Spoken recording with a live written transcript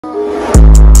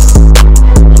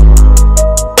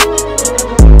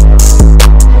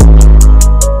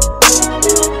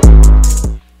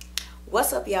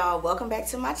y'all, welcome back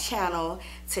to my channel.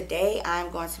 Today I'm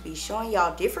going to be showing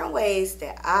y'all different ways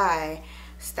that I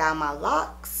style my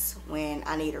locks when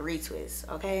I need a retwist.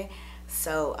 Okay,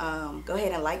 so go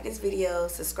ahead and like this video,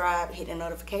 subscribe, hit the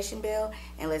notification bell,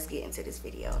 and let's get into this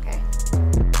video. Okay.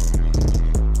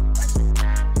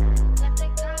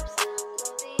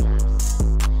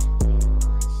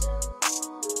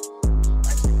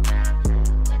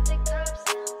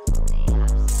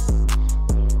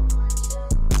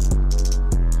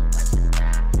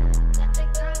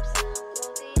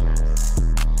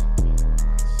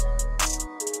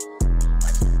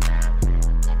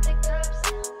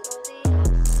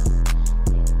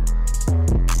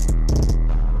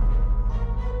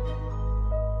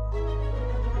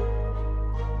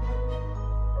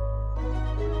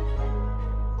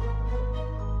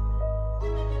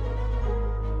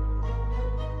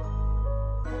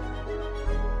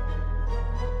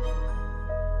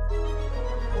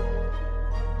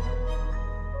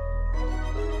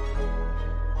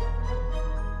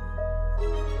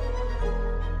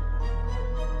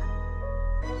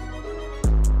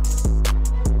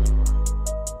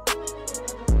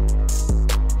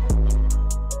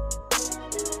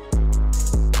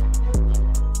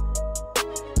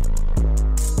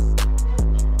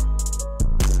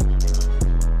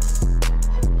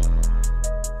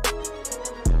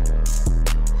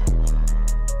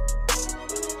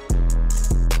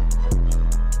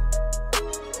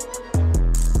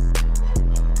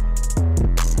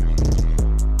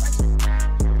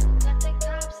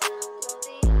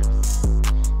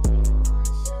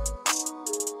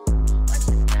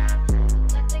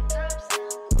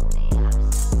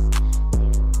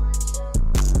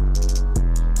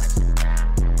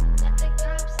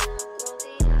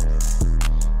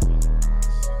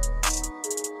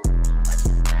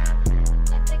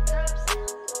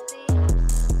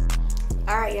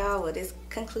 Alright y'all, well this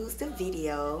concludes the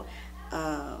video.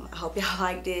 I hope y'all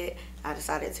liked it. I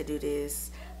decided to do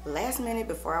this last minute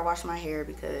before I wash my hair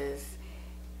because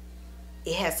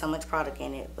it has so much product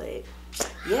in it. But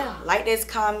yeah, like this,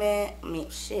 comment,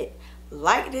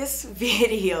 like this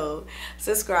video,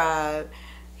 subscribe,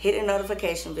 hit the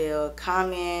notification bell,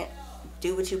 comment,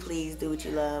 do what you please, do what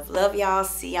you love. Love y'all,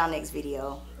 see y'all next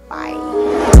video. Bye.